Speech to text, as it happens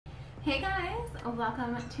Hey guys,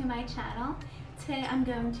 welcome to my channel. Today I'm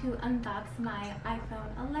going to unbox my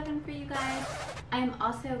iPhone 11 for you guys. I'm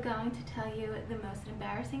also going to tell you the most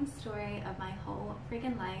embarrassing story of my whole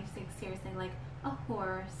freaking life. So seriously, like a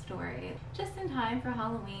horror story. Just in time for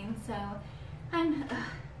Halloween, so I'm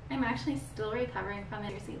actually still recovering from it.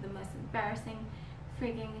 Seriously, the most embarrassing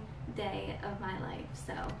freaking day of my life.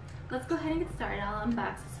 So let's go ahead and get started. I'll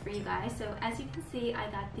unbox this for you guys. So as you can see, I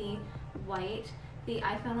got the white. The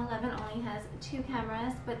iPhone 11 only has 2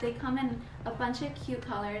 cameras, but they come in a bunch of cute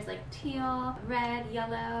colors like teal, red,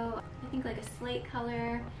 yellow, I think like a slate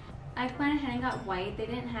color. I went ahead and got white. They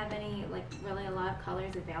didn't have any, like, really a lot of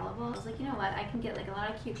colors available. I was like, you know what, I can get like a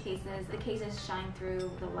lot of cute cases. The cases shine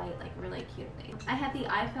through the white like really cutely. I had the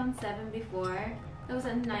iPhone 7 before. It was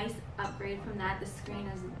a nice upgrade from that. The screen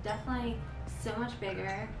is definitely so much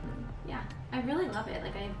bigger. Yeah, I really love it.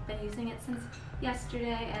 Like, I've been using it since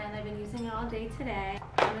yesterday and I've been using it all day today.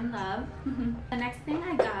 I'm in love. The next thing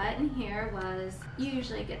I got in here was, you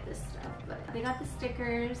usually get this stuff, but they got the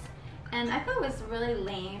stickers and I thought it was really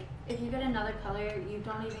lame. If you get another color, you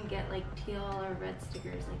don't even get like teal or red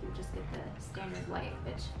stickers, like you just get the standard white,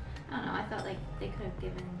 which, I don't know, I felt like they could have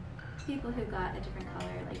given people who got a different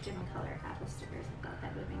color, like different color Apple stickers. I thought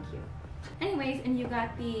that would have been cute. Anyways, and you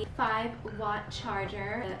got the 5-watt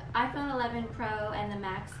charger. The iPhone 11 Pro and the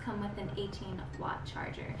Max come with an 18-watt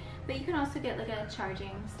charger. But you can also get like a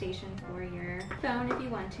charging station for your phone if you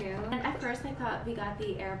want to. And at first I thought we got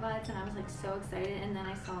the earbuds and I was like so excited, and then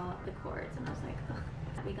I saw the cords and I was like, ugh.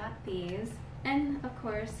 We got these. And of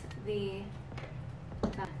course the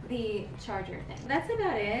charger thing. That's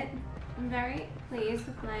about it. I'm very pleased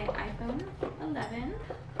with my iPhone 11.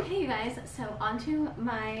 Okay, you guys, so on to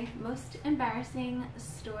my most embarrassing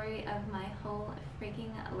story of my whole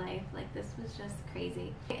freaking life. Like, this was just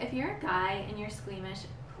crazy. If you're a guy and you're squeamish,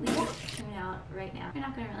 please tune out right now. You're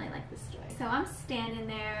not gonna really like this story. So I'm standing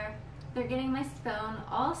there. They're getting my phone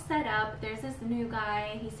all set up. There's this new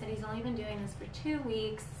guy. He said he's only been doing this for 2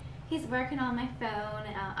 weeks. He's working on my phone.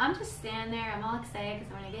 I'm just standing there. I'm all excited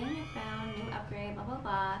because I'm gonna get a new phone, new upgrade, blah, blah,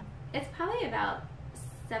 blah. It's probably about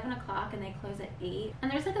 7 o'clock and they close at 8. And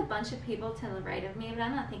there's like a bunch of people to the right of me, but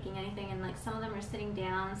I'm not thinking anything. And like some of them are sitting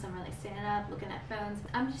down, some are like standing up, looking at phones.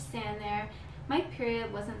 I'm just standing there. My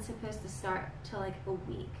period wasn't supposed to start till like a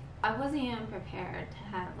week. I wasn't even prepared to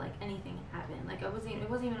have like anything happen. Like it wasn't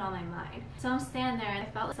even on my mind. So I'm standing there and I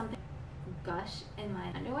felt like something gush in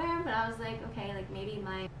my underwear, but I was like, okay, like maybe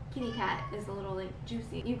my kitty cat is a little like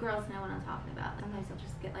juicy. You girls know what I'm talking about. Sometimes you'll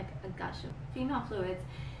just get like a gush of female fluids.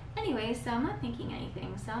 Anyway, so I'm not thinking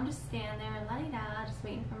anything. So I'm just standing there, la-di-da, just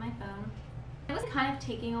waiting for my phone. It was kind of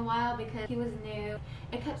taking a while because he was new.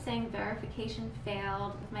 It kept saying verification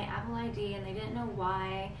failed with my Apple ID and they didn't know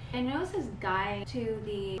why. I noticed this guy to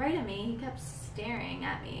the right of me, he kept staring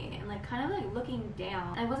at me and like kind of like looking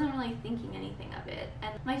down. I wasn't really thinking anything of it.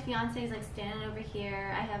 And my fiance is like standing over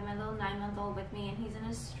here. I have my little 9-month-old with me and he's in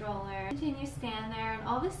a stroller. I continue standing there and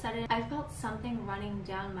all of a sudden I felt something running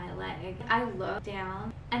down my leg. I looked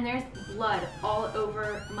down and there's blood all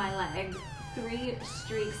over my leg. 3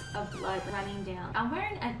 streaks of blood running down. I'm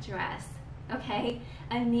wearing a dress, okay?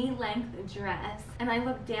 A knee-length dress. And I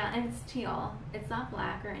look down and it's teal. It's not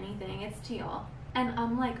black or anything, it's teal. And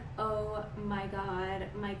I'm like, oh my god,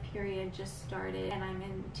 my period just started and I'm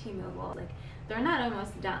in T-Mobile. Like, they're not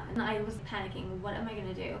almost done. And I was panicking, what am I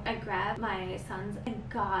gonna do? I grabbed my son's, and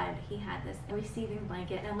God, he had this receiving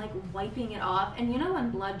blanket and I'm like wiping it off. And you know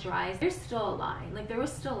when blood dries, there's still a line. Like there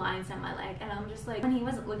was still lines on my leg. And I'm just like, when he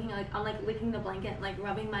wasn't looking, like I'm like licking the blanket, like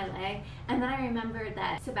rubbing my leg. And then I remembered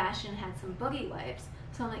that Sebastian had some boogie wipes.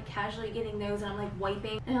 So I'm like casually getting those and I'm like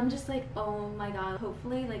wiping. And I'm just like, oh my god,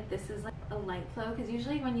 hopefully like this is like a light flow. Because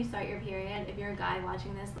usually when you start your period, if you're a guy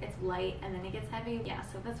watching this, it's light and then it gets heavy. Yeah,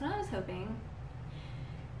 so that's what I was hoping.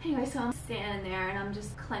 Anyway, so I'm standing there and I'm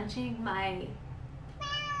just clenching my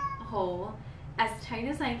hole as tight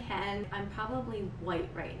as I can. I'm probably white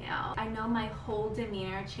right now. I know my whole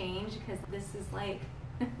demeanor changed because this is like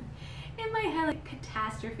in my head like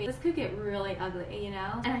catastrophe. This could get really ugly, you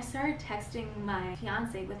know? And I started texting my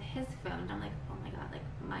fiance with his phone. I'm like, oh my god, like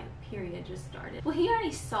my period just started. Well, he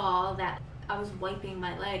already saw that I was wiping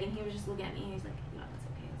my leg and he was just looking at me and he's like, you know, it's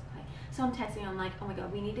okay, it's okay. So I'm texting him, I'm like, oh my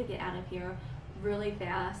god, we need to get out of here really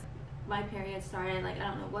fast. My period started, like I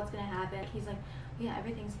don't know what's gonna happen. He's like, yeah,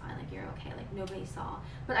 everything's fine, like you're okay, like nobody saw.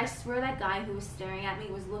 But I swear that guy who was staring at me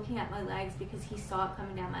was looking at my legs because he saw it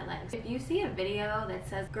coming down my legs. If you see a video that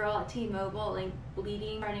says girl at T-Mobile like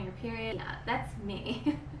bleeding, starting her period, yeah, that's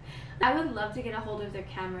me. I would love to get a hold of their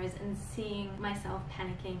cameras and seeing myself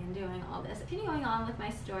panicking and doing all this. Continuing on with my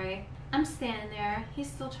story, I'm standing there, he's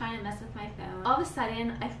still trying to mess with my phone. All of a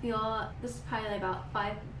sudden, I feel, this is probably like about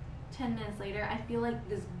 5-10 minutes later, I feel like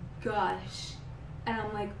this gush. And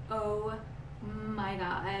I'm like, oh my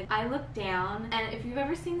god. I look down, and if you've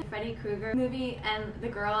ever seen the Freddy Krueger movie and the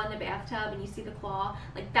girl in the bathtub and you see the claw,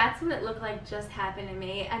 like that's what it looked like just happened to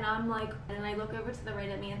me. And I'm like, and I look over to the right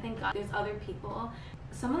of me and thank god there's other people.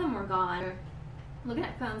 Some of them were gone, looking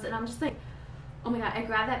at phones, and I'm just like, oh my god. I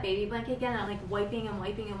grab that baby blanket again, and I'm like wiping and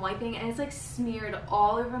wiping and wiping, and it's like smeared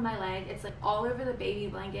all over my leg. It's like all over the baby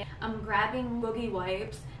blanket. I'm grabbing boogie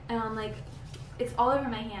wipes, and I'm like, it's all over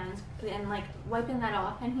my hands, and like wiping that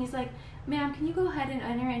off. And he's like, ma'am, can you go ahead and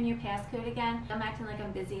enter in your passcode again? I'm acting like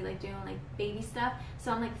I'm busy, like doing like baby stuff.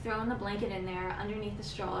 So I'm like throwing the blanket in there underneath the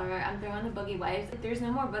stroller. I'm throwing the boogie wipes. Like, there's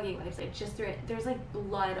no more boogie wipes. I just threw it. There's like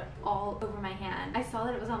blood all over my hand. I saw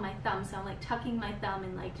that it was on my thumb, so I'm like tucking my thumb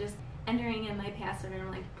and like just entering in my password. And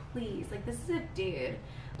I'm like, please, like this is a dude.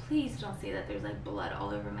 Please don't say that there's like blood all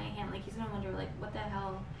over my hand. Like he's gonna wonder like what the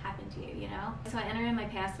hell happened to you, you know? So I enter in my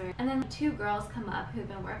password, and then 2 girls come up who've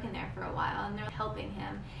been working there for a while, and they're helping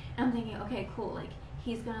him. And I'm thinking, okay, cool, like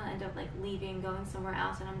he's gonna end up like leaving, going somewhere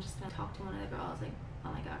else, and I'm just gonna talk to one of the girls like,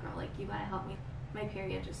 oh my god, girl, like you gotta help me. My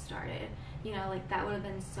period just started. You know, like that would have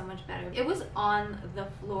been so much better. It was on the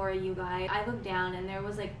floor, you guys. I looked down and there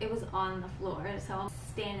was like, it was on the floor. So I'm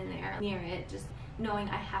standing there near it, just knowing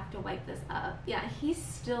I have to wipe this up. Yeah, he's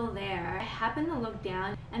still there. I happen to look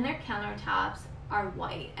down, and their countertops are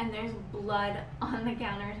white, and there's blood on the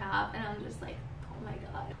countertop, and I'm just like, oh my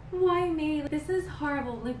god, why me? Like, this is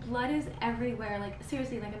horrible. Like blood is everywhere, like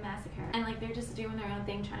seriously, like a massacre. And like they're just doing their own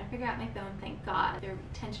thing, trying to figure out my phone. Thank god their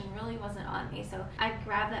attention really wasn't on me. So I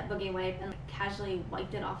grabbed that boogie wipe and like, casually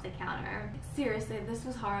wiped it off the counter. Seriously, this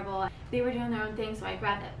was horrible. They were doing their own thing, so I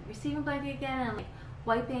grabbed that receiving blanket again and like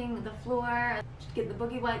wiping the floor, get the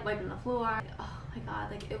boogie wipe, wiping the floor. Oh my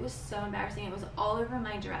god, like it was so embarrassing. It was all over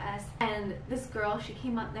my dress. And this girl, she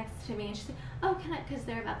came up next to me and she's like, oh, can I, because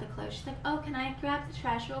they're about to close, she's like, oh, can I grab the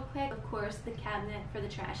trash real quick? Of course, the cabinet for the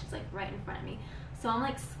trash is like right in front of me. So I'm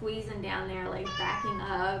like squeezing down there, like backing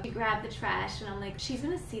up. She grabbed the trash, and I'm like, she's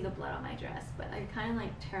gonna see the blood on my dress. But I kind of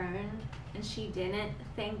like turned, and she didn't,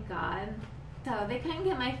 thank god. So they couldn't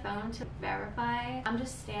get my phone to verify. I'm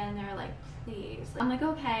just standing there like, please. I'm like,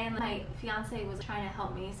 okay. And my fiance was trying to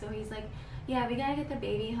help me. So he's like, yeah, we gotta get the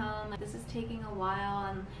baby home. Like, this is taking a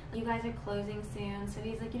while, and you guys are closing soon. So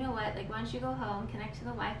he's like, you know what? Like, why don't you go home, connect to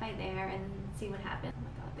the Wi-Fi there, and see what happens. Oh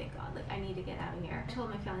my god, thank god. Like, I need to get out of here. I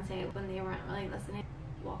told my fiance when they weren't really listening,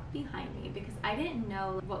 walk behind me, because I didn't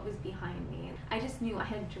know what was behind me. I just knew I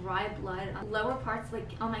had dry blood on lower parts, like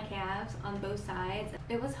on my calves, on both sides.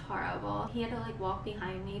 It was horrible. He had to like walk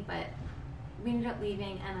behind me, but we ended up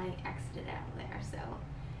leaving and I exited out of there. So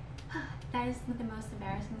that is the most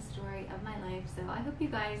embarrassing story of my life. So I hope you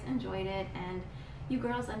guys enjoyed it, and you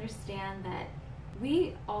girls understand that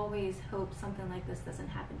we always hope something like this doesn't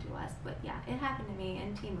happen to us. But yeah, it happened to me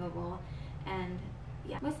in T-Mobile, and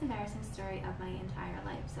yeah, most embarrassing story of my entire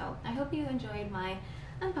life. So I hope you enjoyed my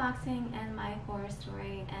unboxing and my horror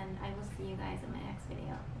story, and I will see you guys in my next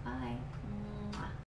video. Bye.